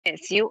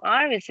Yes, you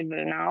are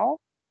visible now.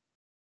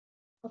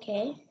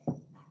 Okay.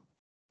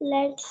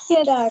 Let's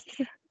Yes. start.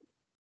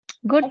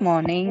 Good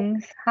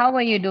morning. How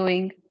are you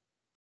doing?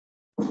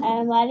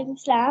 Walaikum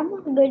Salam.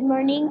 Good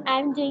morning.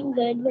 I'm doing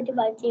good. What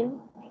about you?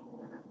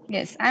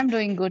 Yes, I'm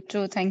doing good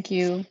too. Thank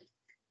you.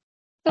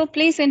 So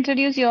please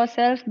introduce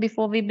yourself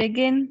before we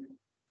begin.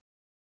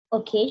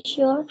 Okay,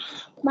 sure.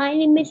 My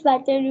name is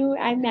Vatanur.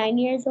 I'm 9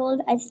 years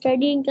old. I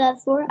study in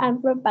class 4.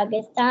 I'm from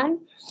Pakistan.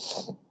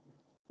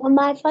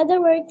 My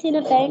father works in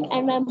a bank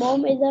and my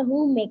mom is a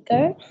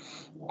homemaker.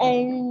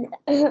 And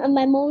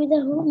my mom is a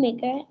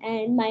homemaker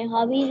and my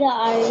hobbies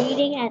are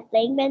reading and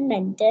playing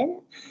badminton.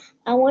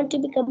 I want to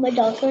become a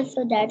doctor,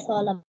 so that's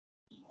all about.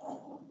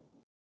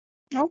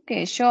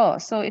 Okay, sure.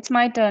 So it's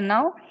my turn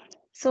now.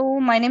 So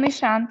my name is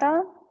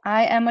Shanta.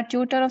 I am a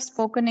tutor of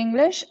spoken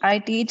English. I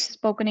teach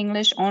spoken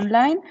English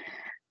online,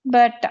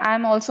 but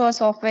I'm also a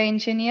software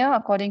engineer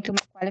according to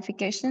my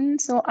qualification.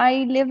 So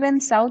I live in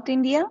South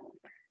India.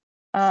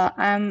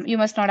 You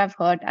must not have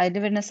heard. I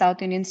live in a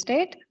South Indian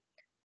state.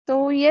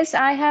 So yes,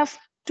 I have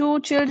two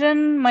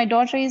children. My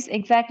daughter is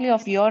exactly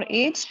of your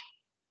age.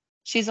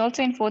 She's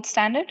also in fourth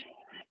standard,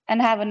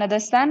 and I have another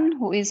son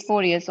who is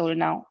 4 years old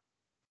now.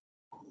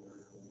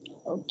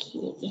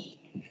 Okay.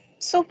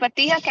 So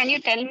Patiya, can you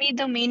tell me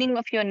the meaning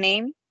of your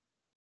name?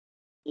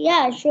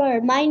 Yeah,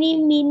 sure. My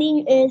name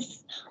meaning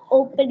is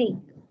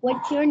opening.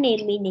 What's your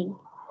name meaning?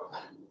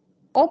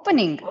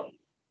 Opening.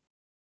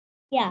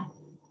 Yeah.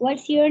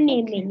 What's your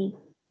name Okay. meaning?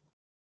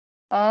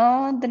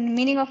 The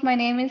meaning of my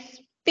name is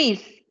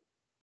peace,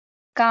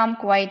 calm,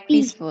 quiet,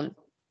 Peace. peaceful.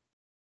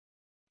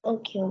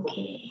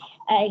 Okay.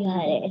 I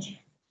got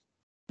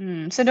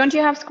Hmm. it. So don't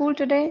you have school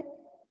today?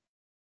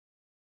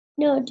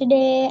 No,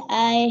 today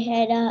I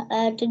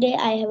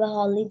have a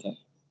holiday.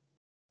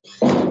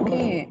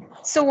 Okay.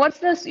 So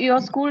what's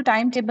your school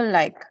timetable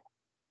like?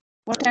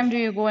 What time do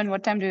you go and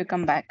what time do you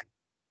come back?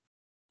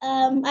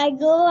 I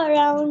go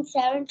around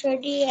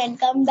 7:30 and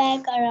come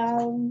back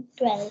around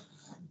 12.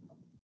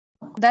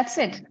 That's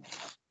it.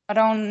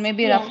 Around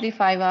maybe Yeah. roughly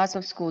 5 hours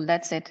of school.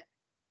 That's it.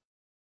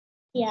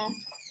 Yeah.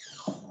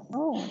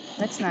 Oh,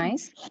 that's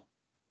nice.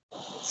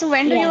 So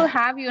when do you Yeah.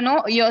 have,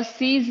 your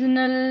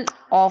seasonal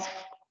off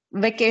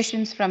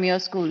vacations from your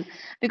school?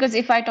 Because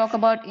if I talk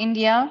about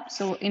India,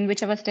 so in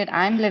whichever state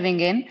I'm living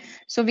in,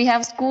 so we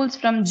have schools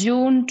from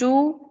June to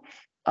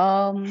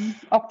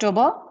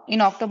October.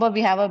 In October,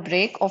 we have a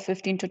break of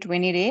 15 to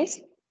 20 days.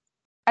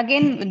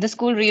 Again, the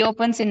school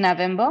reopens in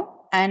November,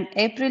 and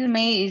April,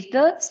 May is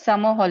the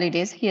summer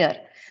holidays here.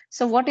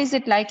 So what is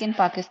it like in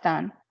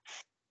Pakistan?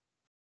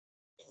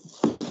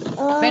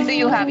 When do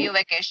you have Um, your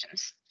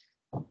vacations?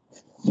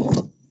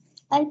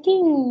 I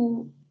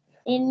think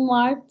in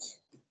March.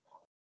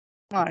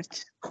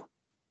 March.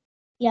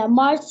 Yeah,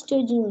 March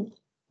to June.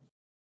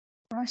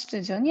 March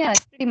to June. Yeah,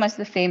 it's pretty much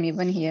the same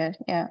even here.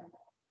 Yeah.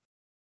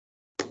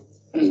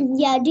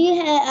 Yeah.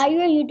 Are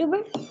you a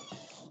YouTuber?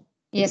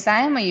 Yes,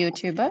 I am a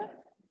YouTuber.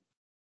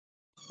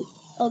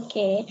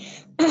 Okay.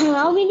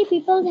 How many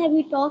people have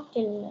you talked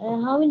to?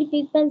 How many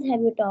people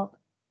have you talked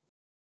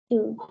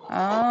to?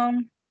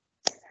 Um,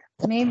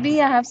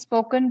 Maybe I have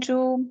spoken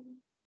to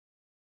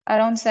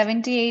around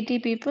 70, 80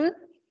 people.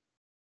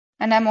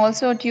 And I'm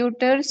also a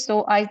tutor,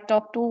 so I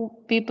talk to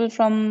people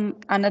from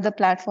another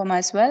platform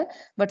as well.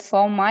 But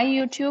for my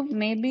YouTube,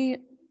 maybe,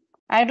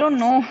 I don't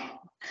know,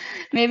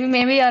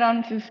 maybe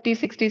around 50,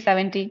 60,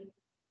 70.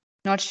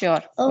 Not sure.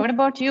 Oh, What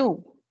about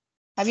you?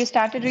 Have you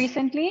started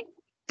recently?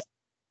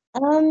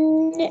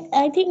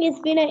 I think it's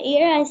been a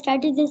year I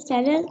started this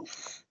channel,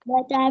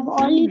 but I've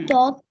only Hmm.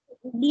 talked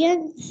to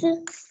Indians.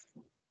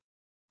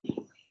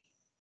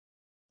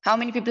 How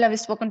many people have you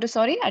spoken to?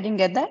 Sorry, I didn't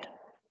get that.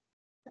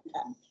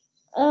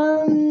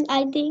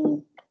 I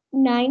think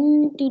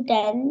 9 to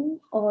 10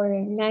 or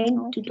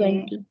 9 to Okay.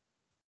 20.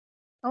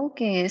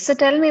 Okay. So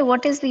tell me,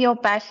 what is your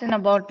passion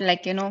about,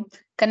 like,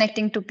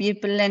 connecting to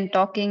people and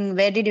talking?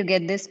 Where did you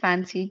get this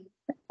fancy?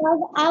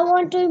 Because I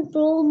want to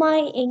improve my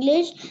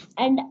English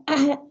and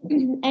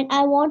and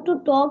I want to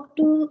talk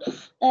to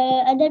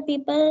other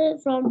people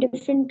from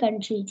different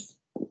countries.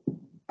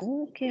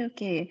 Okay,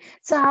 okay.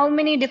 So how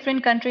many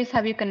different countries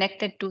have you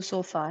connected to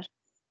so far?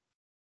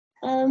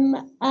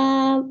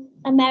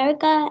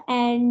 America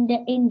and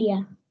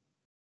India.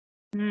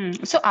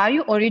 So are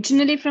you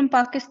originally from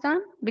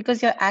Pakistan?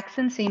 Because your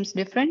accent seems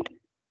different.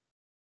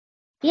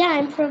 Yeah,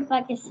 I'm from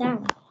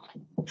Pakistan.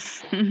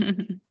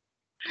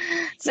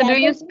 So Yeah, do you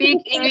can you speak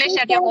describe English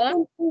at your yourself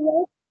home? in 3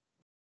 words?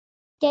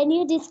 Can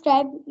you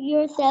describe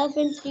yourself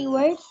in 3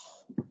 words?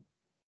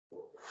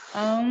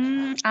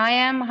 I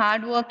am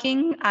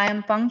hardworking, I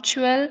am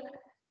punctual,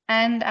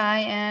 and I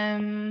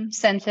am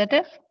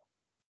sensitive.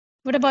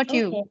 What about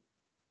you? Okay.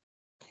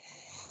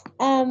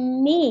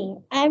 Me,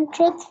 I'm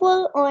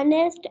truthful,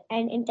 honest,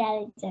 and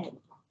intelligent.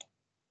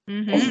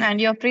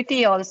 And you're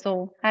pretty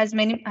also. Have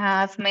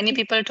many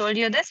people told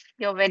you this?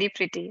 You're very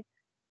pretty.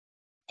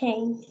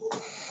 Thanks.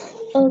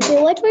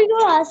 Okay, what were you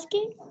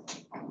asking?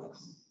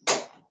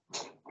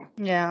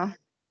 Yeah,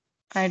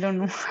 I don't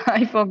know.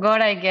 I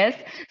forgot, I guess.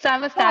 So I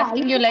was Yeah, you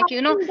asking you, were like,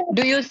 asking that.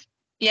 do you?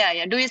 Yeah,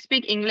 yeah. Do you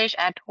speak English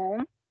at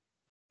home?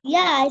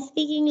 Yeah, I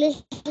speak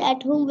English at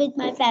home with my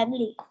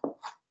family.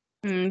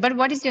 But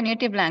what is your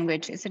native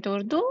language? Is it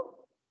Urdu?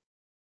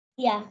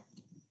 Yeah.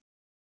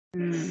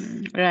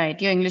 Right.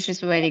 Your English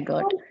is very I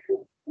good. don't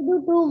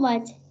do too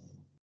much.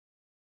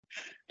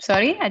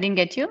 Sorry, I didn't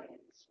get you.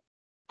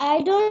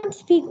 I don't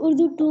speak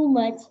Urdu too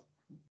much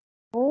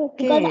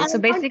because I Okay. So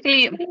want to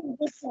basically, learn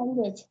this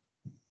language.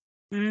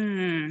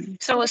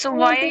 so I why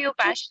want are to. you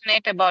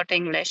passionate about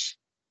English?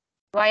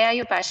 Why are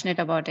you passionate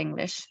about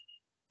English?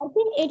 I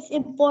think it's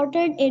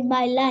important in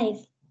my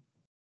life.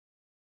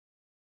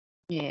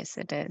 Yes,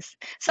 it is.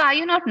 So are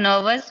you not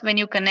nervous when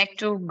you connect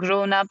to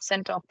grown-ups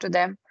and talk to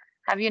them?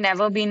 Have you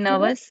never been No,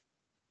 nervous?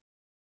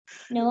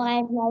 no,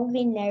 I've never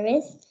been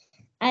nervous.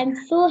 I'm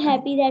so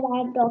happy that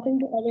I'm talking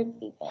to other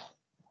people.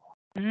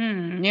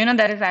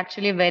 That is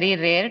actually very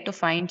rare to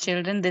find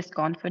children this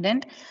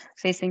confident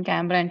facing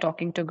camera and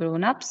talking to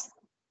grown-ups.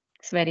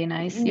 It's very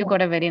nice. You Yeah.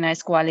 got a very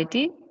nice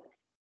quality.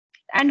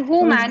 And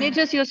who Oh,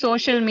 manages your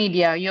social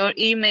media, your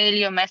email,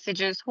 your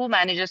messages? Who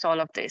manages all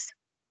of this?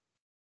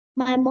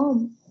 my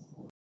mom.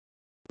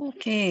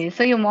 Okay,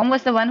 so your mom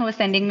was the one who was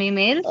sending me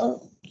mails.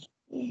 Oh,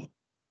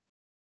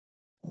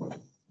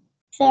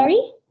 sorry?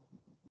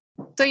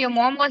 So your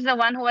mom was the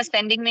one who was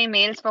sending me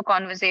mails for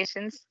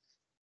conversations.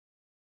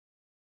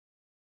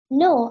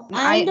 No,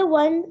 I'm I the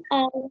one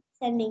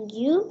sending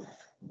you.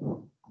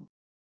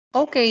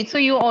 Okay, so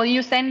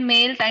you send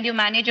mails and you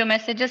manage your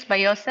messages by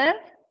yourself?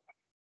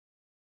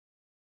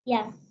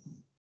 Yeah.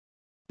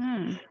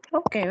 Hmm.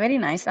 Okay, very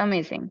nice,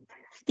 amazing.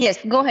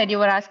 Yes, go ahead. You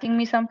were asking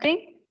me something.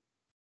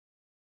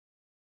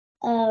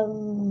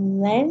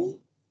 When?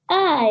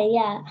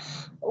 Yeah.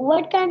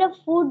 What kind of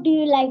food do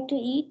you like to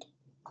eat?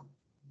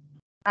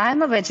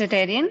 I'm a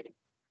vegetarian.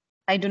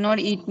 I do not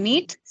eat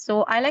meat,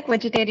 so I like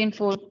vegetarian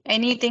food.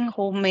 Anything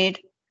homemade,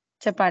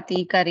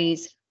 chapati,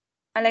 curries.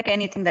 I like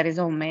anything that is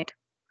homemade.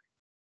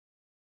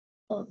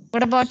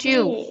 What about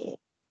you? Okay.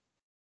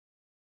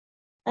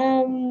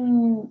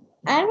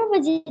 I'm a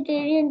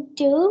vegetarian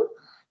too,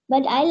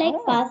 but I like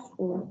Oh, fast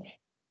food.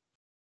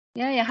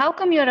 yeah, yeah. How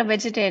come you're a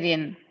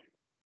vegetarian?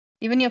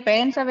 Even your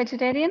parents are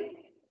vegetarian?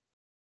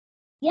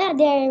 Yeah,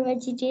 they're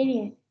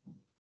vegetarian.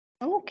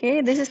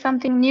 Okay, this is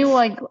something new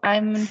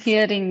I'm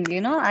hearing.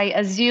 I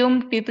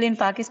assumed people in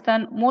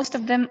Pakistan, most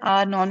of them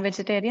are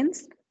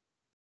non-vegetarians.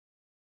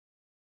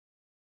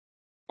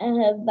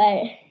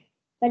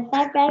 But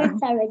my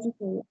parents are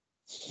vegetarian.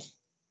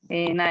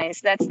 Okay,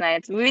 nice. That's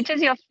nice. Which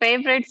is your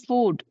favorite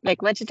food,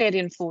 like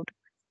vegetarian food?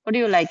 What do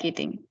you like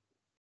eating?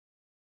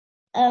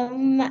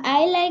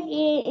 I like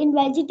in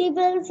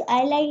vegetables.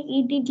 I like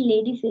eating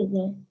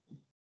ladyfinger.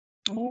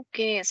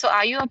 Okay, so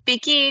are you a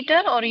picky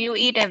eater or you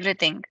eat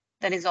everything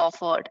that is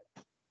offered?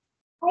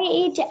 I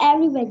eat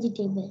every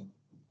vegetable.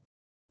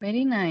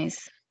 Very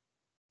nice.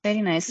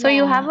 Very nice. So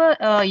you have Yeah,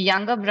 a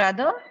younger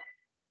brother.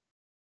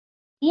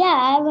 yeah.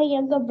 I have a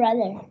younger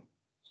brother.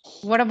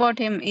 What about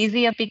him? Is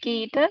he a picky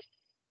eater?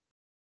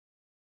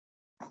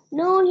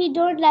 No, he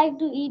don't like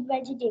to eat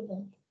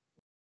vegetables.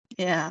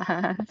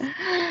 Yeah,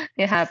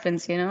 it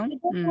happens, He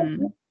don't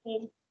like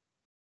it.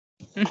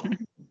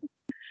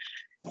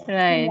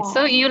 Right.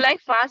 So Yeah, you like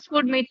fast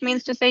food meat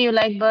means to say you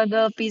like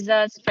burger,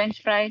 pizzas,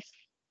 French fries.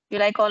 You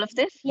like all of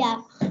this?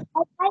 yeah.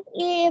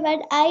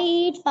 But I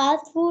eat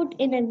fast food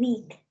in a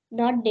week,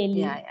 not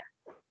Yeah, daily. yeah.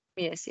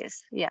 Yes,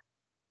 yes. Yeah.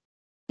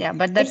 Yeah,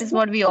 but that It's is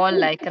not what we all really,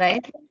 like,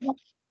 right?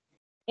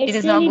 It it's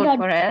is not really good not.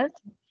 for health.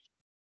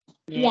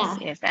 Yes, Yeah.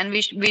 yes. And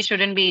we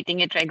shouldn't be eating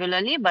it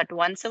regularly, but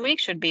once a week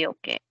should be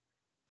okay.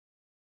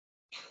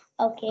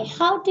 Okay.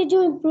 How did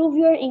you improve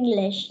your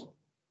English?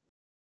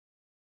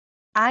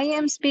 I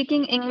am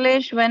speaking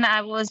English when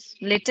I was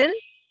little,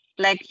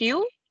 like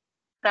you.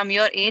 From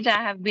your age,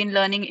 I have been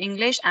learning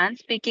English and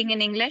speaking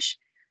in English.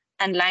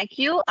 And like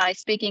you, I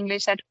speak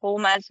English at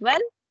home as well.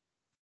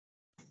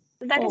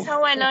 That is Oh,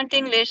 how I learned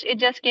English. It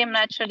just came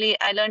naturally.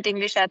 I learned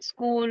English at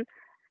school.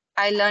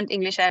 I learned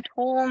English at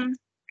home.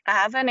 I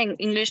have an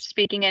English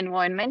speaking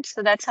environment.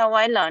 So that's how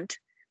I learned.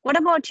 What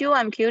about you?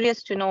 I'm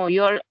curious to know.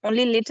 You're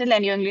only little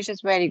and your English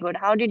is very good.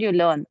 How did you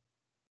learn?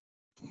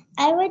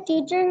 I have a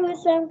teacher who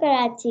is from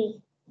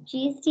Karachi.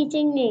 She is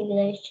teaching me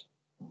English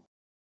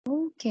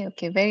Okay,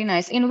 okay, very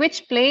nice. In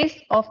which place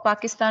of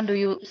Pakistan do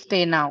you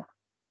stay now?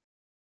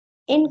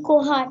 in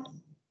Kohat.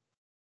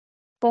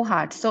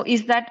 Kohat. So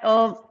is that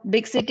a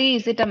big city?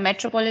 Is it a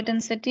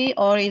metropolitan city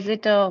or is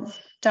it a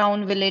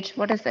town, village?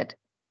 What is it?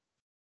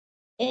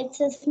 It's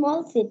a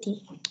small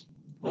city.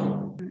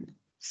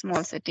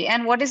 Small city.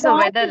 And what is the Kohat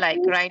weather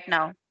like is, right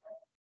now?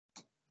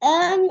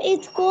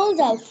 it's cold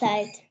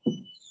outside.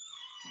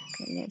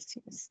 Okay, yes,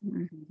 yes.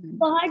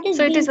 Kohat is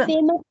So it is being a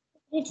famous.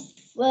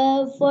 It's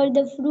for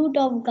the fruit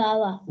of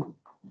guava.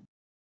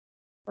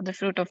 for the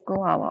fruit of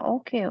guava.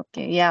 Okay,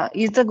 okay. Yeah.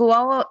 Is the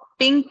guava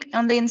pink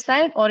on the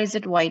inside or is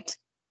it white?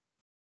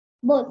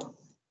 Both.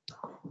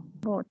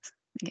 Both.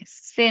 Yes.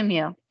 Same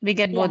here. We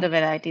get both Yeah. the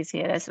varieties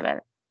here as well.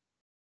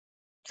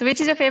 So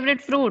which is your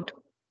favorite fruit?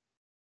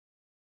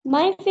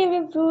 My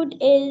favorite fruit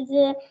is,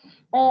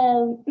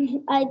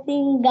 I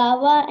think,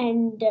 guava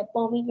and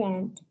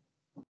pomegranate.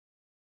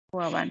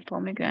 Guava and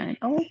pomegranate.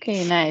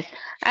 Okay, nice.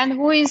 And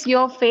who is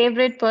your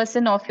favorite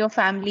person of your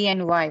family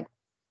and why?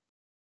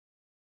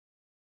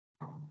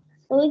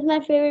 Who is my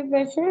favorite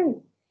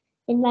person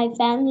in my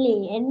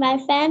family? In my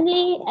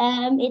family,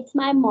 it's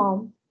my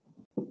mom.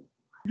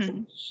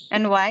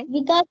 And why?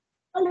 Because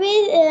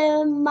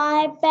always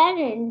my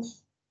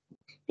parents,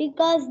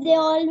 because they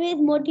always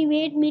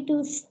motivate me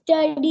to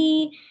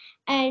study,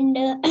 and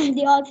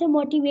they also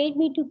motivate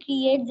me to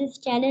create this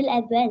channel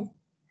as well.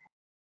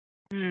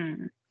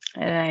 Hmm.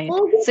 Right.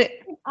 Who So,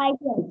 gives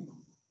ideas?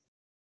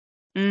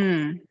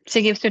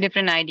 she gives you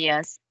different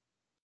ideas.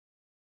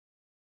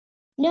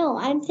 No,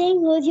 I'm saying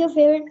who's your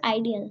favorite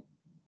ideal?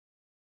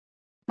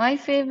 My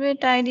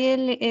favorite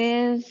ideal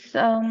is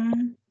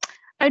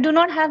I do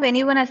not have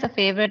anyone as a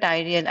favorite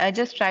ideal. I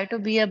just try to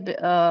be a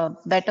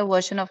better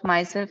version of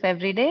myself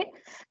every day.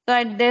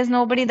 So there's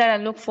nobody that I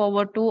look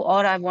forward to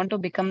or I want to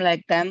become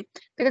like them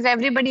because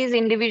everybody is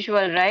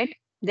individual, right?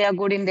 They are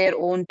good in their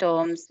own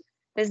terms.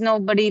 There's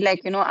nobody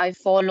like, I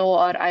follow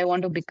or I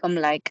want to become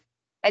like.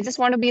 I just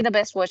want to be the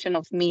best version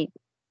of me.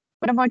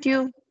 What about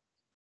you?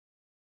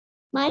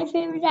 My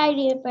favorite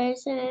ideal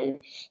person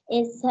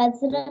is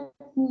Hazrat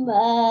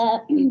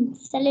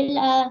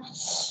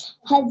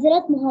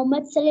Hazrat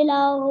Muhammad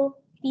Sallallahu,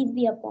 peace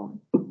be upon.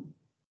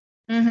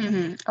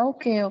 Mm-hmm.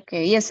 Okay,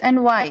 okay. Yes,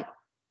 and why?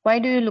 Why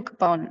do you look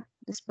upon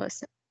this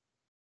person?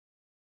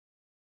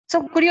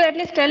 So could you at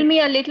least tell me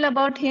a little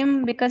about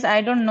him because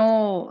I don't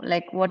know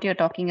like what you're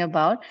talking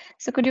about.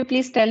 So could you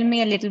please tell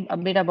me a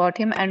bit about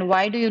him and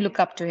why do you look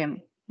up to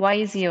him? Why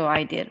is he your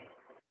ideal?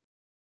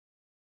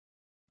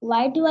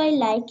 Why do I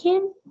like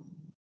him?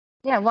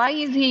 Yeah, why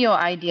is he your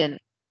ideal?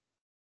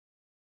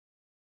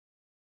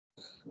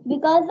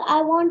 Because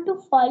I want to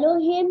follow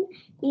him.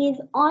 He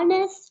is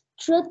honest,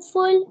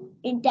 truthful,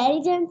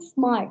 intelligent,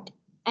 smart,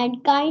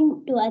 and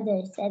kind to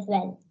others as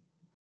well.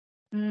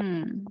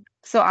 Hmm.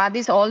 So are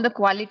these all the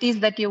qualities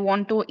that you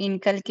want to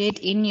inculcate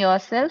in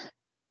yourself?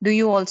 Do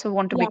you also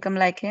want to Yeah, become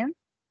like him?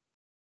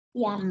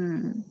 yeah.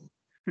 Hmm.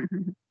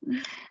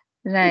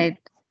 Right.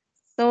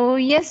 So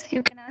yes,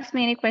 you can ask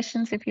me any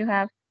questions if you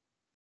have.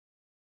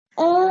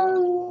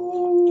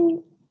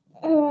 Um,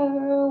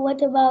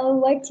 what about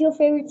what's your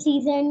favorite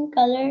season,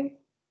 color?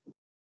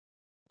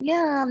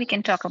 Yeah, we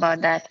can talk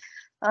about that.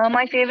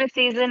 My favorite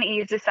season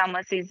is the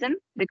summer season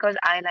because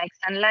I like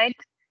sunlight.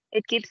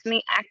 It keeps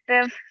me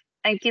active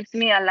and keeps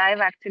me alive,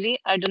 actually.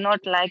 I do not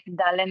like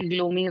dull and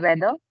gloomy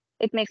weather.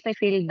 It makes me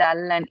feel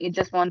dull and it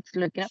just wants to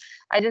look,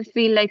 I just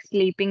feel like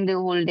sleeping the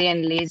whole day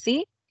and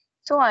lazy.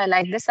 So I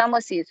like the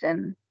summer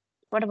season.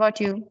 What about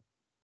you?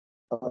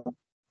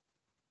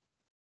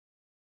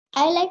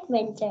 I like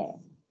winter.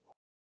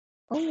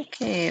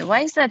 Okay,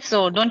 why is that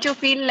so? Don't you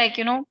feel like,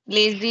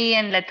 lazy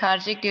and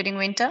lethargic during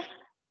winter?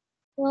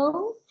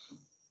 No,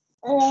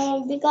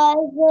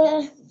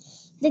 because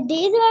the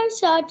days are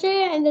shorter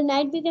and the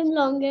night become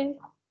longer.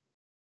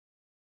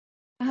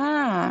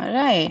 Ah,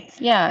 right.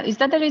 Yeah. Is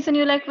that the reason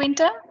you like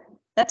winter?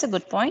 That's a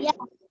good point. Yeah,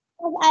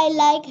 because I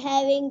like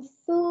having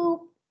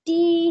soup,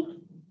 tea,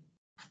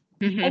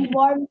 and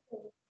warm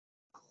food.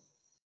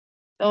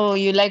 Oh,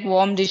 you like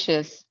warm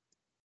dishes.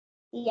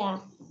 Yeah.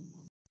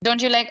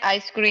 Don't you like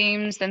ice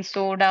creams and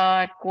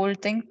soda,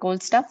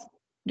 cold stuff?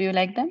 Do you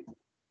like them?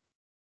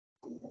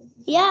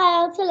 Yeah, I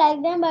also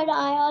like them, but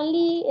I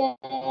only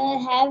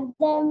have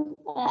them.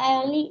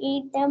 I only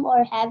eat them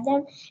or have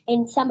them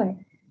in summer.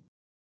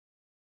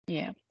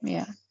 Yeah,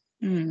 yeah.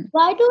 Hmm.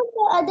 Why do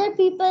the other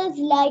people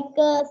like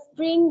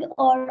spring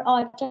or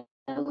autumn?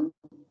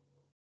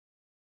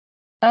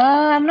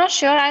 I'm not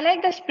sure. I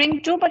like the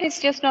spring too, but it's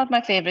just not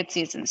my favorite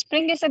season.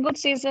 Spring is a good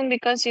season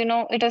because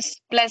it is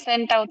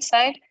pleasant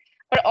outside.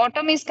 But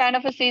autumn is kind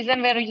of a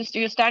season where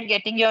you start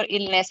getting your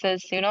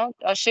illnesses,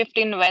 a shift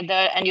in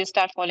weather and you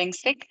start falling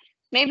sick.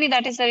 Maybe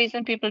that is the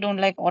reason people don't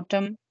like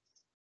autumn.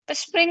 The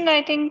spring,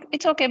 I think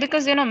it's okay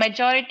because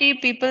majority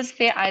people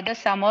say either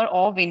summer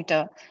or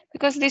winter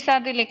because these are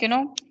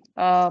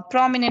the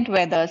prominent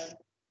weathers.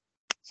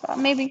 So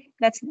maybe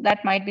that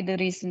might be the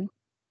reason.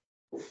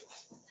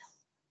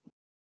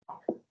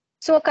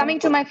 So coming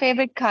to Okay. my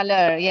favorite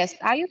color, yes.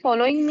 Are you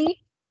following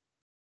me?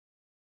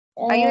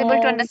 Are you able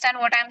to Um, understand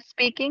what I'm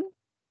speaking?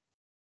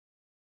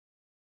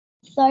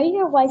 Sorry,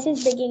 your voice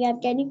is breaking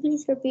up. Can you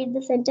please repeat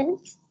the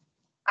sentence?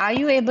 Are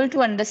you able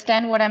to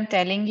understand what I'm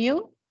telling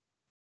you?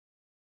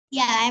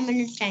 Yeah, I'm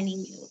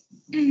understanding you.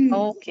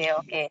 Okay,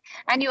 okay.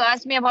 And you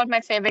asked me about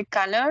my favorite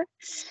color.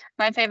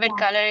 My favorite Yeah.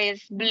 color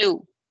is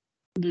blue.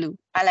 Blue.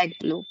 I like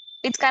blue.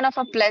 It's kind of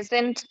a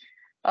pleasant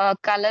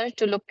color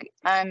to look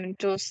and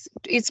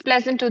it's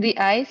pleasant to the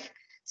eyes.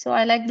 So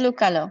I like blue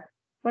color.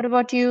 What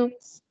about you?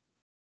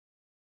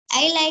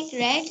 I like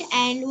red.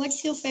 And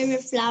what's your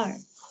favorite flower?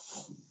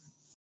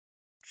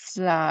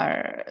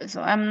 Flower.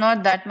 So I'm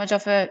not that much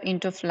of a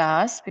into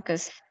flowers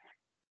because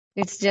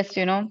it's just,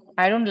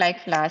 I don't like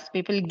flowers.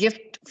 People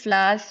gift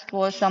flowers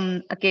for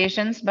some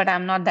occasions, but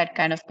I'm not that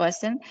kind of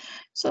person.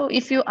 So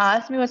if you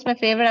ask me what's my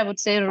favorite, I would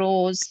say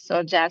rose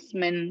or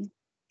jasmine,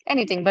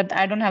 anything, but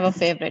I don't have a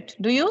favorite.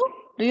 Do you?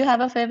 Do you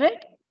have a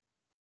favorite?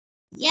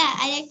 Yeah,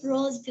 I like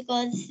rose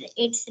because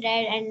it's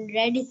red and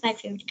red is my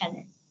favorite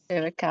color.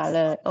 Favorite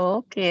color.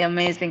 Okay,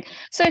 amazing.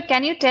 So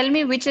can you tell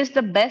me which is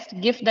the best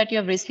gift that you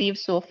have received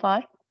so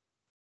far?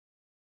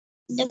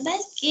 The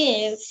best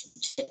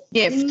gift.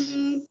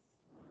 Gift.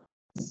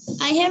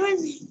 I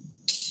haven't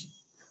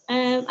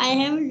I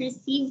haven't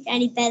received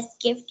any best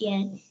gift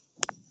yet,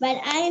 but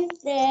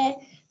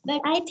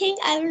but I think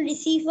I will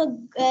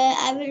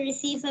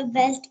receive a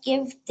best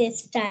gift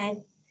this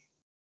time.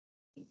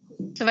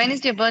 So when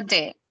is your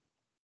birthday?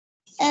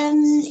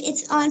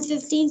 It's on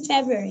 15th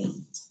February.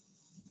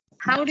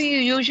 How do you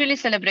usually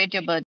celebrate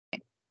your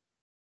birthday?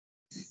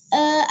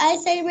 I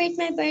celebrate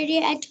my birthday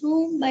at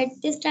home, but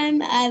this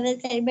time I will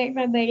celebrate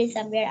my birthday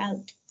somewhere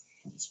out.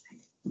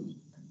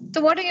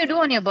 So what do you do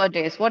on your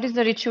birthdays? What is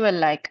the ritual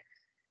like?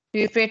 Do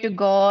you pray to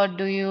God?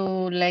 Do you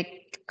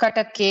like cut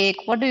a cake?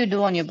 What do you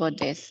do on your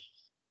birthdays?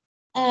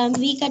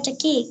 We cut a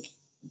cake.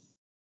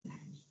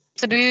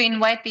 So do you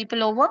invite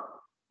people over?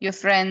 Your Yeah,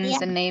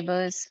 friends and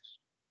neighbors?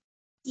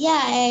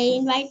 yeah. I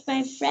invite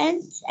my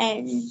friends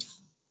and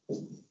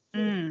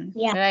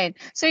yeah. Right.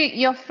 So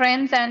your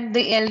friends and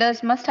the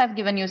elders must have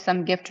given you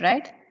some gift,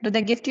 right? Do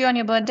they gift you on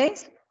your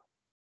birthdays?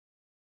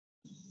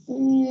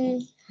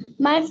 Mm,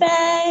 my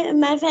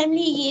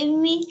family gave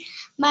me,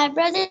 my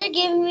brother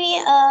gave me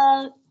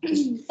a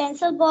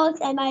pencil box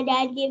and my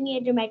dad gave me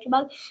a geometry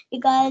box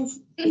because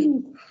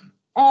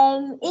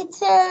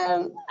it's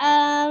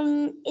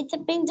a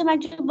pink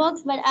geometry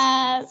box, but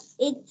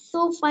it's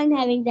so fun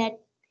having that.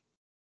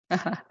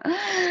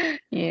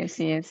 Yes,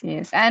 yes,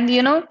 yes. And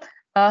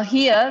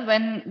here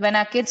when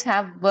our kids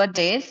have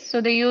birthdays,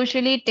 so they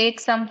usually take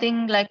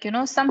something like,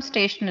 some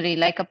stationery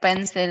like a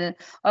pencil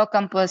or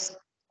compass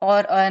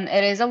or an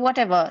eraser,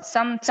 whatever,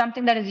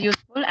 something that is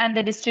useful, and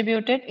they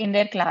distribute it in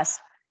their class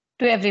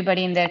to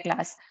everybody in their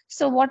class.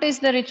 So what is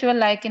the ritual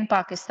like in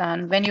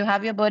Pakistan? When you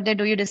have your birthday,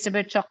 do you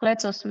distribute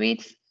chocolates or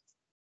sweets?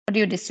 What do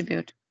you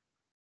distribute?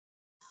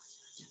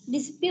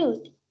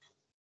 Dispute.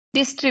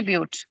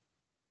 Distribute.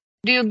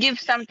 Do you give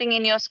something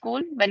in your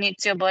school when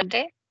it's your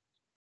birthday?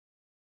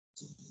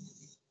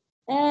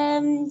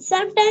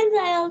 Sometimes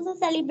I also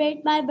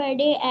celebrate my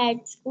birthday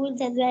at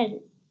schools as well.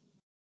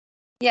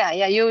 Yeah,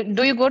 yeah.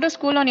 You go to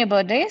school on your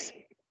birthdays?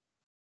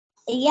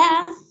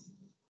 Yeah,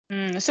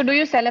 So do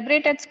you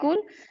celebrate at school?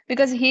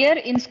 Because here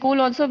in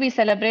school also we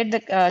celebrate the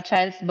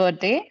child's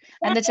birthday,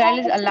 and the child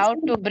is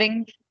allowed to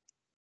bring,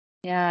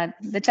 yeah,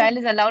 the child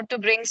is allowed to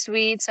bring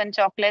sweets and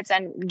chocolates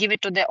and give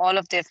it to all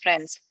of their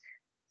friends.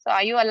 So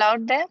are you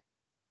allowed there?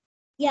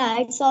 yeah,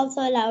 it's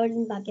also allowed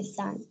in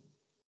Pakistan.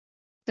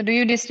 So do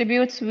you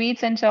distribute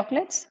sweets and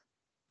chocolates?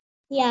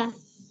 Yeah,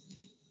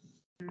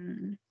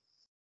 Mm,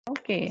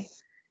 okay.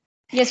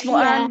 Yes.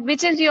 yeah. And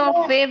which is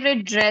your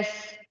favorite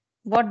dress?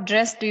 What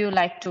dress do you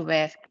like to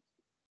wear?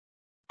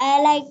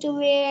 I like to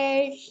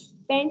wear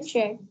pant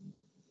shirt.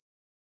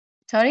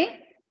 Sorry?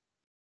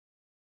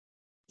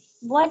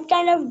 What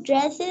kind of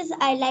dresses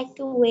I like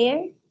to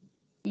wear?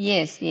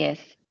 Yes, yes.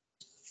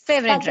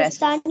 Favorite dress.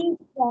 Pakistani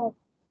dress.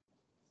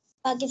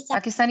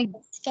 Pakistani Pakistani.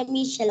 dress.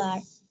 Kameez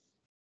shalwar.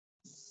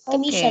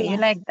 Kameez Okay, you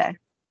shalwar. like that.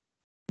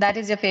 That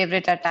is your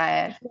favorite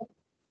attire.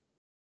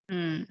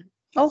 Hmm.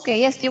 Okay,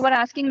 yes, you were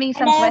asking me And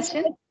some I also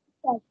question, like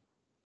shirt.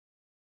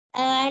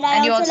 And I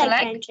and you also also like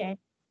like? pant shirt.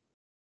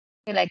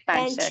 You like pant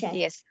Pant shirt, shirt.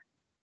 yes.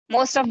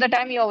 Most of the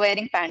time you're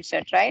wearing pant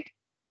shirt, right?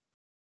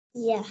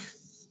 Yeah.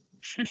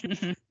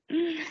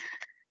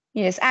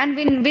 Yes, and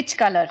in which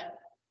color?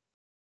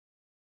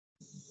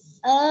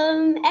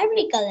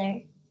 Every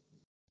color.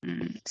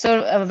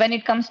 So when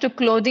it comes to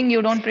clothing,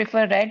 you don't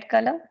prefer red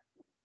color?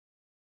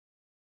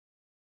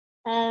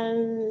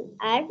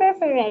 I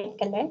prefer red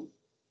color.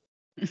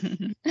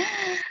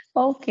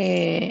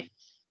 Okay.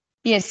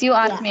 Yes, you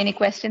ask Yeah. me any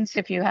questions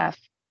if you have.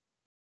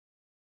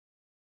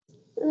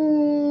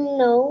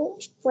 No.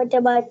 What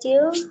about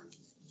you?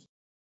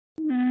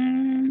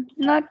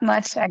 Not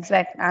much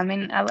exact. I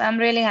mean, I'm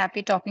really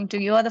happy talking to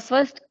you. You are the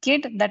first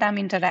kid that I'm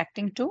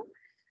interacting to.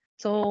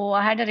 So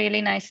I had a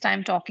really nice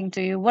time talking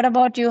to you. What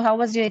about you? How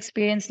was your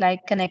experience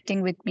like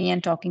connecting with me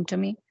and talking to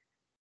me?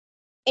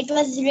 It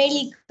was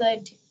really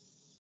good.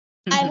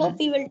 I hope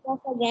we will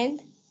talk again.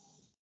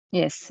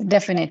 Yes,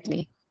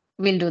 definitely.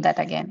 We'll do that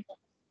again.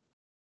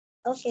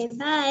 Okay,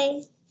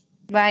 bye.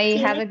 Bye. See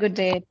you Have a next. good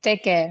day.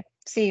 Take care.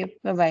 See you.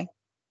 Bye bye.